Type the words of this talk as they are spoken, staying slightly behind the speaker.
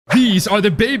these are the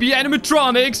baby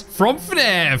animatronics from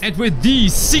FNAF. And with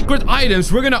these secret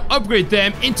items, we're gonna upgrade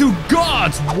them into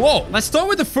gods. Whoa. Let's start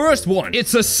with the first one.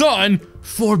 It's a sun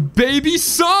for baby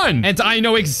sun. And I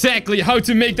know exactly how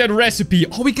to make that recipe.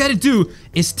 All we gotta do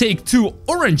is take 2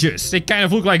 oranges. They kind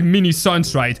of look like mini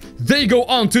suns, right? They go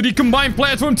onto the combined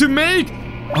platform to make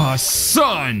a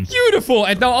sun. Beautiful.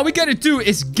 And now all we gotta do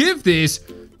is give this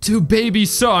to baby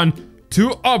sun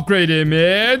to upgrade him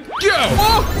and go.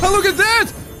 Oh, look at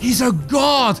that. He's a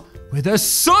god with a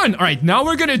sun. All right, now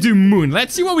we're gonna do moon.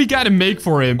 Let's see what we gotta make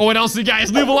for him. Oh, and also,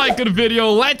 guys, leave a like on the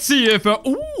video. Let's see if,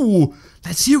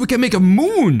 let's see if we can make a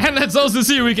moon. And let's also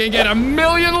see if we can get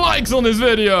 1,000,000 likes on this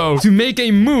video. To make a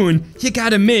moon, you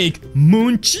gotta make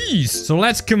moon cheese. So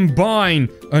let's combine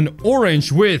an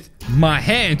orange with my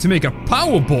hand to make a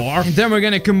power bar. And then we're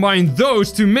gonna combine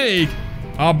those to make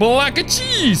a block of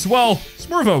cheese. Well, it's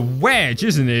more of a wedge,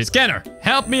 isn't it? Scanner,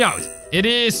 help me out. It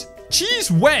is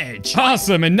cheese wedge.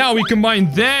 Awesome. And now we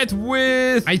combine that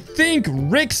with, I think,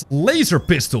 Rick's laser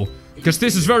pistol. Because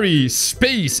this is very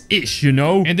space-ish, you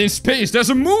know? And in space, there's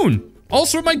a moon.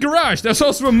 Also in my garage, there's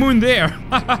also a moon there.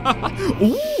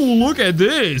 Ooh, look at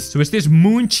this. So is this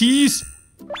moon cheese?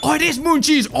 Oh, it is moon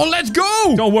cheese. Oh, let's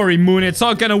go. Don't worry, Moon. It's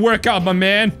all gonna work out, my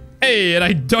man. Hey, and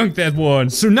I dunked that one.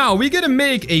 So now we gotta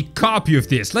make a copy of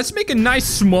this. Let's make a nice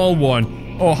small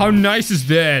one. Oh, how nice is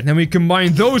that? Then we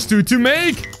combine those two to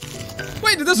make...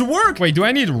 Wait, it doesn't work. Wait, do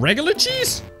I need regular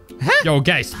cheese? Huh? Yo,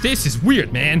 guys, this is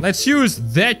weird, man. Let's use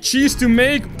that cheese to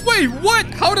make... Wait, what?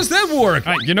 How does that work?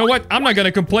 All right, you know what? I'm not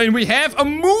gonna complain. We have a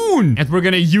moon. And we're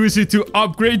gonna use it to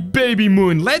upgrade baby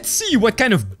moon. Let's see what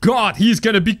kind of god he's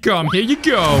gonna become. Here you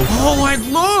go. Oh,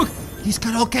 and look. He's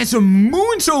got all kinds of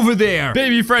moons over there.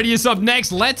 Baby Freddy is up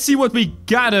next. Let's see what we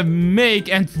gotta make.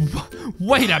 And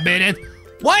wait a minute.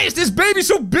 Why is this baby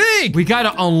so big? We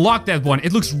gotta unlock that one.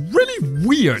 It looks really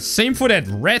weird. Same for that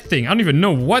red thing. I don't even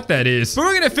know what that is. But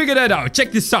we're gonna figure that out.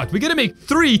 Check this out. We're gonna make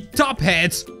 3 top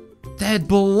hats that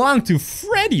belong to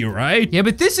Freddy, right? Yeah,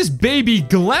 but this is baby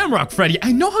Glamrock Freddy.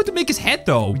 I know how to make his head,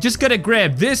 though. We just gotta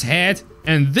grab this hat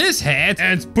and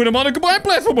put him on a combined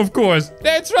platform, of course.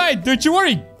 That's right. Don't you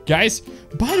worry, guys.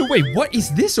 By the way, what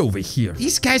is this over here?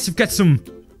 These guys have got some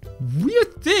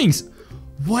weird things.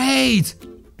 Wait.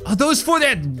 Are those for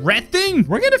that red thing?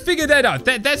 We're gonna figure that out.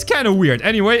 That's kind of weird.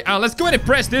 Anyway, let's go ahead and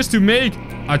press this to make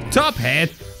a top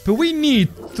hat. But we need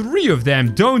 3 of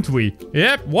them, don't we?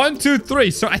 Yep, 1, 2,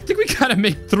 3. So I think we gotta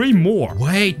make 3 more.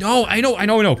 Wait, no, I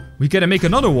know. We gotta make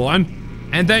another one.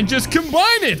 And then just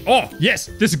combine it. Oh, yes,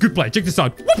 this is a good play. Check this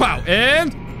out. Whoop-ow.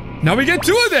 And now we get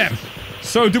 2 of them.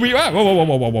 So do we...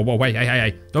 Whoa. Wait,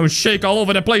 hey. Don't shake all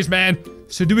over the place, man.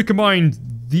 So do we combine...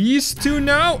 these 2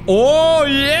 now? Oh,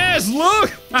 yes,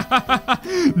 look!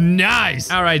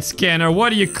 Nice. All right, Scanner,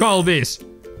 what do you call this?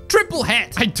 Triple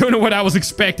hat. I don't know what I was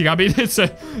expecting. I mean, it's a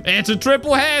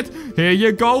triple hat. Here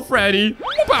you go, Freddy.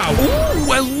 Wow.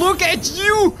 Ooh, and look at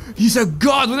you. He's a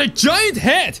god with a giant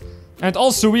hat. And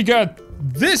also, we got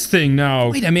this thing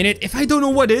now. Wait a minute. If I don't know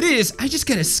what it is, I just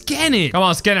gotta scan it. Come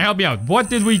on, Scanner, help me out. What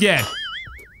did we get?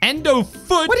 Endo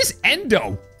foot. What is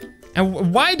Endo?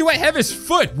 And why do I have his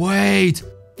foot? Wait.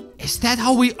 Is that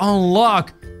how we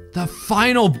unlock the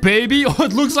final baby? Oh,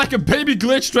 it looks like a baby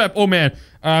glitch trap. Oh, man.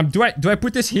 Do I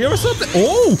put this here or something?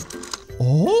 Oh.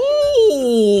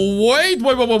 Wait.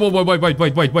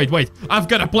 I've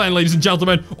got a plan, ladies and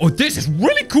gentlemen. Oh, this is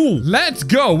really cool. Let's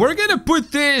go. We're gonna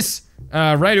put this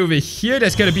right over here.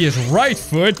 That's gonna be his right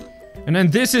foot. And then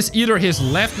this is either his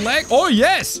left leg. Oh,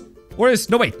 yes. Or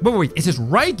is... No, wait. It's his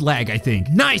right leg, I think.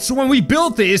 Nice. So when we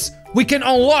build this... we can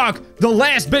unlock the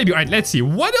last baby. All right, let's see.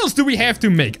 What else do we have to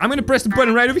make? I'm gonna press the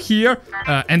button right over here.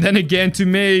 And then again to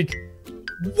make...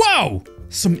 Wow!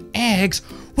 Some eggs.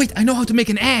 Wait, I know how to make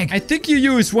an egg. I think you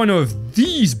use one of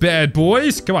these bad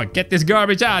boys. Come on, get this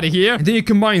garbage out of here. And then you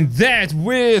combine that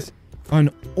with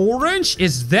an orange.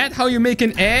 Is that how you make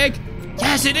an egg?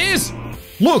 Yes, it is.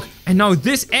 Look, and now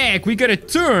this egg, we gotta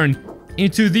turn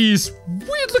into these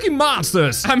weird-looking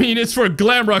monsters. I mean, it's for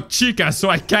Glamrock Chica, so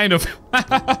I kind of...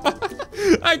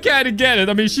 I kind of get it.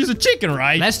 I mean, she's a chicken,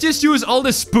 right? Let's just use all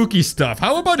the spooky stuff.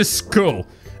 How about a skull?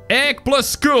 Egg plus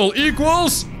skull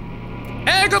equals...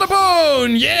 egg on the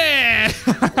bone! Yeah!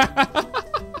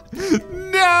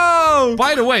 No!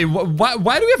 By the way,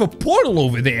 why do we have a portal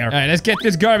over there? All right, let's get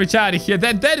this garbage out of here.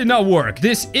 That did not work.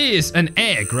 This is an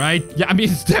egg, right? Yeah, I mean,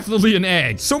 it's definitely an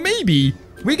egg. So maybe...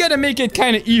 we gotta make it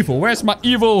kind of evil. Where's my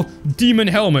evil demon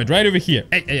helmet? Right over here.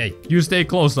 Hey. You stay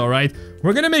close, all right?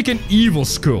 We're gonna make an evil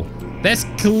skull. That's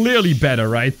clearly better,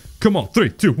 right? Come on.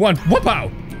 3, 2, 1. Whoop-ow.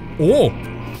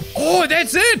 Oh,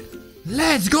 that's it.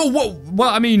 Let's go. Whoa. Well,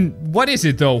 I mean, what is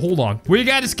it though? Hold on. We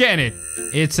gotta scan it.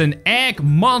 It's an egg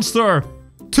monster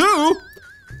 2.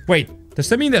 Wait, does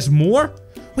that mean there's more?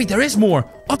 Wait, there is more.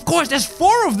 Of course, there's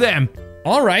 4 of them.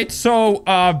 All right, so,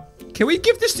 can we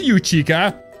give this to you,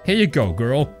 Chica? Here you go,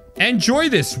 girl. Enjoy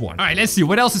this one. All right, let's see.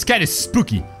 What else is kind of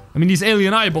spooky? I mean, these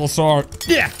alien eyeballs are,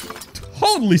 yeah,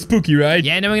 totally spooky, right?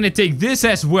 Yeah, and I'm gonna take this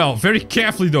as well. Very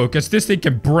carefully, though, because this thing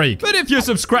can break. But if you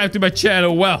subscribe to my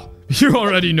channel, well, you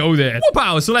already know that.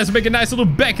 Wow, so let's make a nice little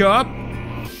backup.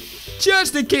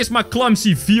 Just in case my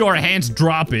clumsy VR hands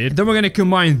drop it. Then we're gonna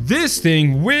combine this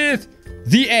thing with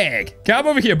the egg. Come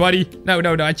over here, buddy. No,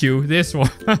 not you. This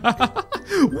one.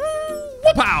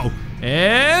 Wow.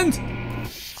 And...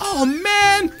 oh,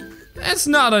 man. That's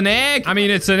not an egg. I mean,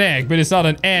 it's an egg, but it's not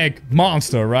an egg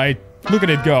monster, right? Look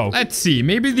at it go. Let's see.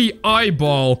 Maybe the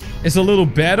eyeball is a little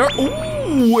better.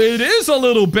 Ooh, it is a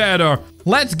little better.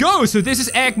 Let's go. So this is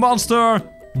egg monster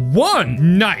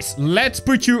 1. Nice. Let's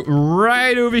put you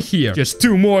right over here. Just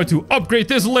 2 more to upgrade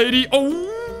this lady.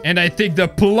 Oh, and I think the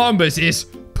Plumbus is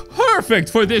perfect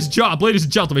for this job. Ladies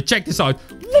and gentlemen, check this out.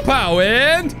 Wow,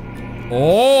 and...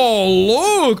 oh,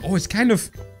 look. Oh, it's kind of...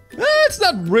 it's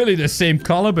not really the same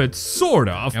color, but sort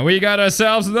of. And we got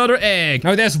ourselves another egg.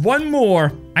 Now, there's one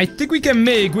more I think we can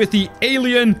make with the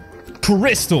alien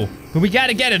crystal. But we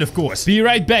gotta get it, of course. Be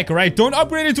right back, all right? Don't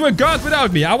upgrade it to a god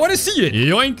without me. I want to see it.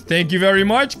 Yoink. Thank you very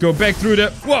much. Go back through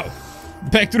the... whoa.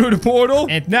 Back through the portal.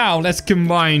 And now, let's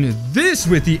combine this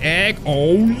with the egg.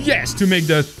 Oh, yes. To make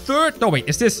the 3rd... no, wait.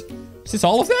 Is this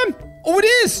all of them? Oh, it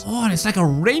is. Oh, and it's like a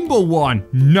rainbow one.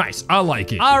 Nice. I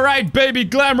like it. All right, baby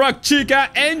Glamrock Chica.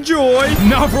 Enjoy.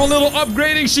 Now for a little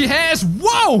upgrading she has.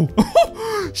 Whoa.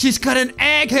 She's got an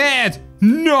egg head.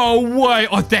 No way.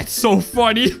 Oh, that's so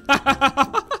funny.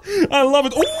 I love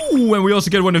it. Oh, and we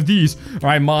also get one of these. All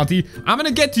right, Monty. I'm going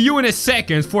to get to you in a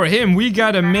second. For him, we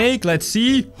got to make, let's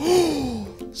see,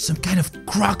 some kind of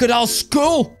crocodile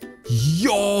skull.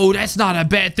 Yo, that's not a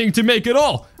bad thing to make at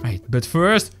all. All right, but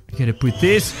first... we gotta put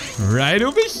this right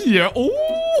over here.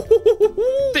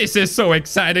 Oh, this is so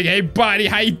exciting. Hey, buddy,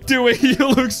 how you doing? You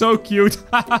look so cute.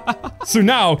 So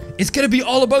now, it's gonna be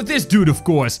all about this dude, of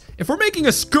course. If we're making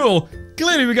a skull,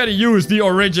 clearly we gotta use the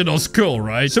original skull,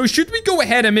 right? So should we go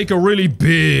ahead and make a really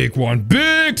big one?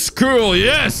 Big skull,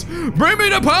 yes! Bring me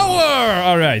the power!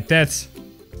 All right, that's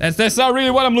not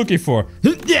really what I'm looking for.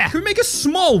 Yeah, can we make a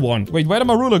small one? Wait, where did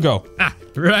my ruler go? Ah,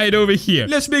 right over here.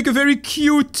 Let's make a very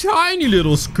cute, tiny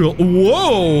little skull.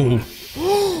 Whoa.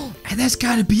 And that's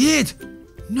gotta be it.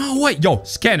 No way. Yo,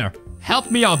 scanner, help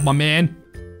me out, my man.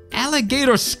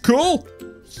 Alligator skull?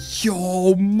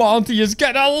 Yo, Monty is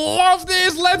gonna love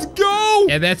this. Let's go.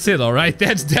 And that's it, all right?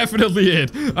 That's definitely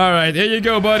it. All right, here you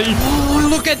go, buddy. Oh,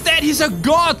 look at that. He's a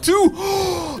god, too.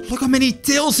 Look how many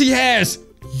tails he has.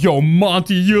 Yo,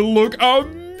 Monty, you look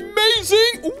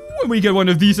amazing. Ooh, and we get one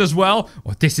of these as well.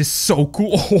 Oh, this is so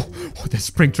cool. Oh, that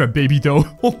Springtrap baby, though.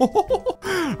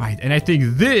 Right, and I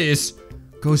think this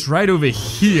goes right over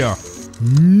here.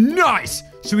 Nice.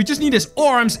 So we just need his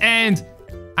arms, and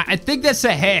I think that's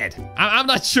a head. I'm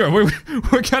not sure.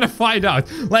 We're gonna find out.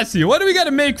 Let's see. What do we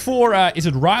gotta make for, is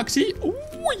it Roxy? Ooh,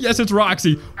 yes, it's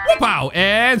Roxy. Wow,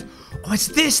 and, oh, it's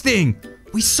this thing.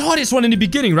 We saw this one in the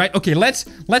beginning, right? Okay, let's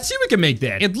see if we can make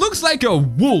that. It looks like a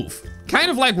wolf. Kind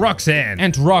of like Roxanne.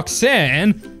 And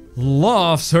Roxanne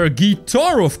loves her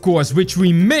guitar, of course, which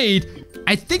we made,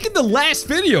 I think, in the last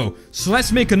video. So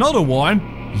let's make another one.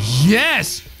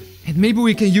 Yes! And maybe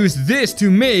we can use this to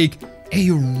make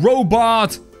a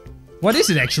robot... what is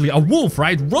it actually? A wolf,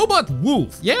 right? Robot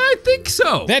wolf. Yeah, I think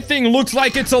so. That thing looks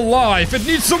like it's alive. It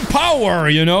needs some power,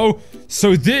 you know?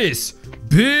 So this...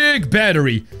 big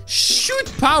battery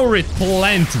should power it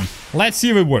plenty. Let's see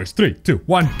if it works. 3, 2,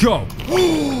 1, go.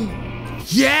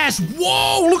 Yes!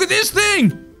 Whoa! Look at this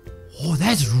thing! Oh,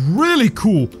 that's really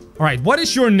cool. All right, what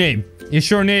is your name? Is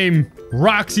your name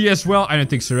Roxy as well? I don't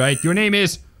think so, right? Your name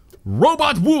is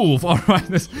Robot Wolf. All right,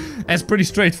 that's pretty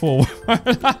straightforward.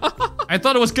 I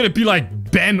thought it was gonna be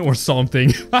like Ben or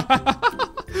something.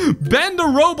 Ben the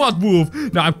Robot Wolf.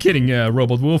 No, I'm kidding,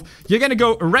 Robot Wolf. You're gonna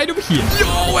go right over here.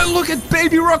 Yo, and look at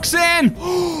baby Roxanne.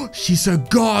 She's a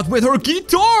god with her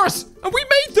guitars. And we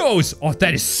made those. Oh,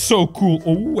 that is so cool.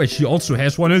 Oh, and she also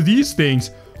has one of these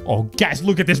things. Oh, guys,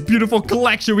 look at this beautiful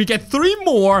collection. We get 3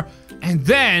 more. And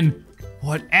then...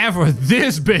 whatever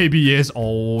this baby is.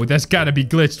 Oh, that's gotta be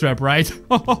Glitchtrap, right?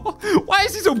 Why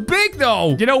is he so big,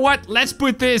 though? You know what? Let's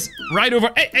put this right over...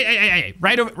 Hey.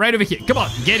 Right over here. Come on,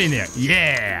 get in there.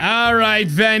 Yeah. All right,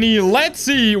 Vanny. Let's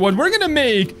see what we're gonna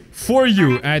make for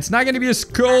you. It's not gonna be a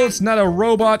skull. It's not a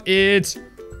robot. It's...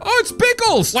 oh, it's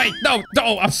Pickles. Wait, no.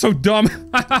 I'm so dumb.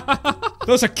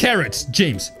 Those are carrots,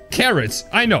 James. Carrots.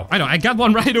 I know. I got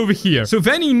one right over here. So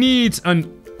Vanny needs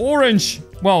an orange,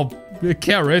 well, a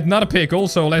carrot, not a pickle.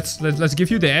 So let's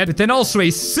give you that. But then also a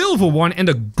silver one and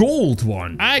a gold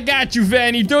one. I got you,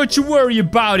 Vanny. Don't you worry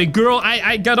about it, girl.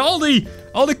 I got all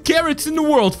the carrots in the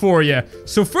world for you.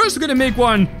 So first we're gonna make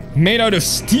one made out of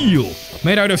steel,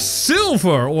 made out of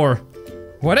silver, or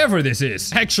whatever this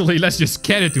is. Actually, let's just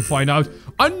scan it to find out.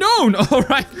 Unknown. All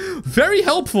right. Very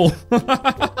helpful.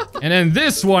 And then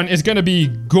this one is gonna be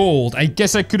gold. I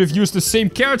guess I could have used the same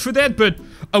carrot for that, but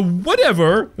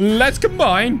whatever. Let's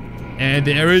combine. And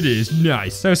there it is.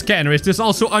 Nice. So scanner, is this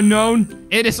also unknown?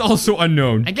 It is also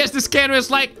unknown. I guess the scanner is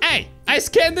like, hey, I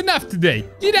scanned enough today.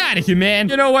 Get out of here, man.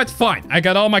 You know what? Fine. I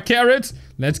got all my carrots.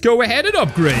 Let's go ahead and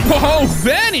upgrade. Whoa,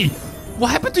 Vanny! What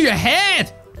happened to your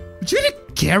head? Did you get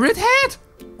a carrot head?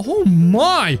 Oh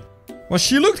my. Well,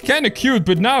 she looked kind of cute,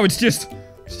 but now it's just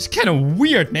kind of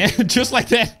weird, man. Just like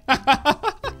that.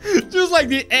 Just like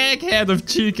the egghead of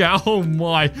Chica. Oh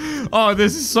my. Oh,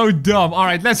 this is so dumb. All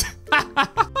right, let's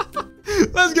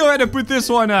go ahead and put this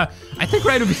one, I think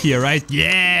right over here, right?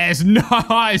 Yes,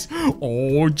 nice.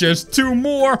 Oh, just 2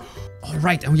 more. All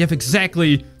right, and we have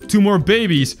exactly 2 more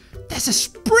babies. That's a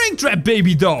Springtrap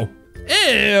baby, though.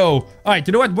 Ew. All right,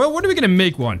 you know what? What are we gonna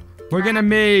make one? We're gonna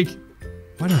make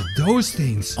one of those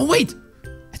things. Oh, wait.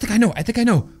 I think I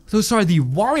know. Those are the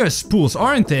warrior spools,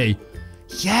 aren't they?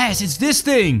 Yes, it's this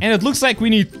thing. And it looks like we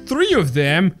need 3 of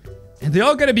them. And they're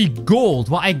all gonna be gold.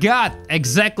 Well, I got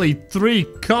exactly 3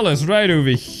 colors right over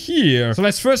here. So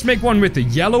let's first make one with the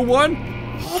yellow one.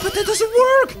 Oh, but that doesn't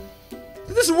work.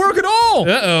 That doesn't work at all.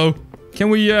 Uh-oh. Can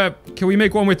we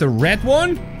make one with the red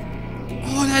one?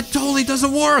 Oh, that totally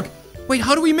doesn't work. Wait,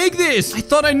 how do we make this? I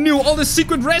thought I knew all the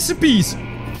secret recipes.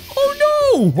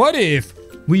 Oh, no. What if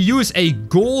we use a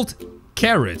gold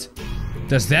carrot?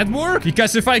 Does that work?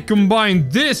 Because if I combine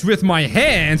this with my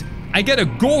hand, I get a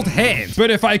gold hand.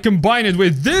 But if I combine it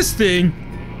with this thing,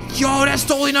 yo, that's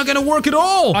totally not gonna work at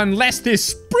all. Unless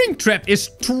this Springtrap is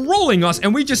trolling us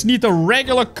and we just need the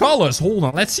regular colors. Hold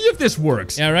on, let's see if this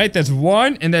works. All right, that's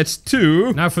 1 and that's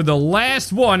 2. Now for the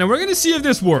last one, and we're gonna see if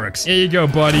this works. Here you go,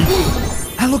 buddy.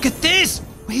 And look at this.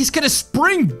 He's got a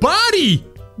spring body.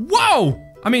 Whoa.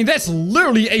 I mean, that's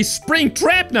literally a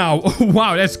Springtrap now. Oh,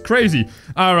 wow, that's crazy.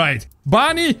 All right.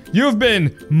 Bonnie, you've been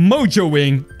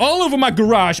mojoing all over my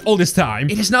garage all this time.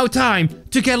 It is now time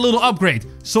to get a little upgrade.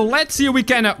 So let's see if we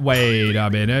can... wait a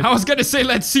minute. I was gonna say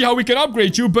let's see how we can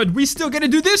upgrade you, but we still gotta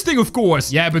do this thing, of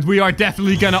course. Yeah, but we are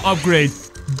definitely gonna upgrade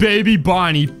Baby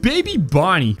Bonnie. Baby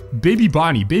Bonnie. Baby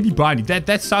Bonnie. Baby Bonnie.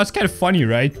 That sounds kind of funny,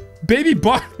 right? Baby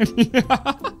Bonnie.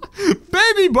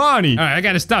 Baby Bonnie. All right, I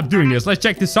gotta stop doing this. Let's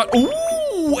check this out.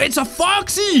 Ooh, it's a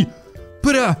Foxy.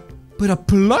 But a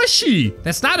plushie.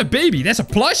 That's not a baby. That's a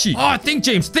plushie. Oh, think,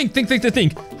 James. Think.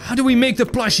 How do we make the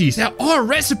plushies? There are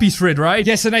recipes for it, right?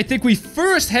 Yes, and I think we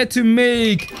first had to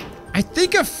make, I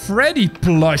think, a Freddy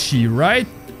plushie, right?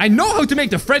 I know how to make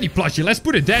the Freddy plushie. Let's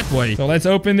put it that way. So let's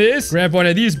open this. Grab one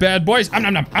of these bad boys.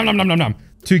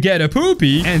 To get a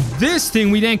poopy. And this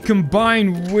thing we then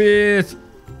combine with...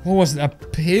 what was it? A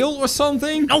pail or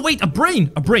something? Oh, wait. A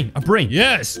brain. A brain.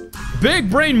 Yes. Big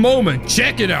brain moment.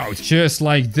 Check it out. Just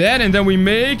like that. And then we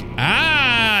make...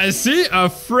 see? A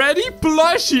Freddy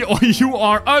plushie. Oh, you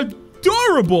are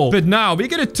adorable. But now we're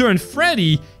gonna turn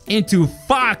Freddy into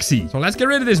Foxy. So let's get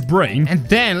rid of this brain. And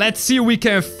then let's see if we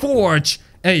can forge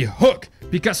a hook.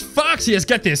 Because Foxy has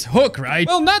got this hook, right?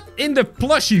 Well, not in the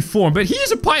plushie form, but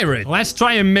he's a pirate. Let's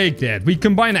try and make that. We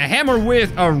combine a hammer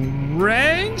with a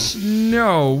wrench?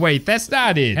 No, wait, that's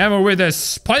not it. Hammer with a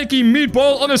spiky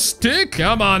meatball on a stick?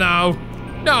 Come on now.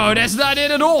 No, that's not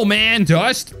it at all, man.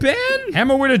 Dustpan?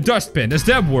 Hammer with a dustpan. Does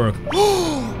that work?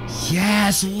 Oh,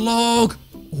 yes, look.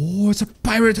 Oh, it's a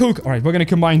pirate hook. All right, we're gonna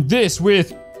combine this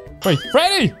with... wait,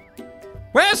 Freddy!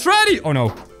 Where's Freddy? Oh,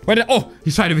 no. Wait, oh,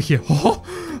 he's right over here. Oh,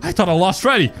 I thought I lost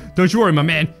Freddy. Don't you worry, my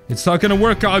man. It's not gonna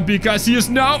work out because he is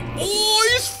now... oh,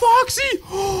 he's Foxy.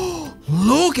 Oh,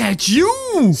 look at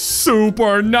you.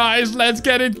 Super nice. Let's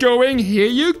get it going. Here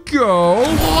you go.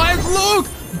 Oh, and look.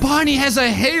 Bonnie has a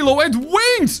halo and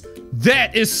wings.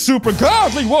 That is super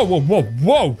godly. Whoa.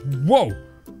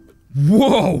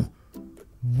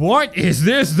 What is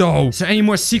this, though? Is there any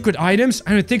more secret items?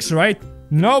 I don't think so, right?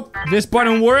 Nope, this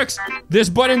button works. This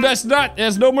button does not.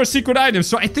 There's no more secret items.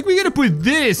 So I think we're gonna put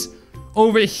this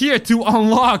over here to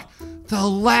unlock the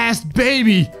last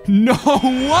baby. No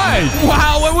way.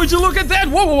 Wow, and would you look at that?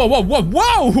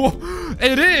 Whoa.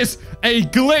 It is a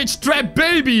glitch trap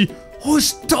baby. Oh,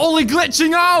 it's totally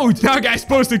glitching out. Now, guys,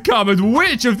 post a comment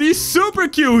which of these super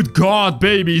cute god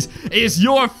babies is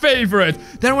your favorite.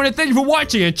 Then I want to thank you for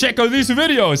watching and check out these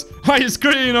videos on your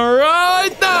screen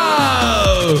right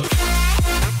now.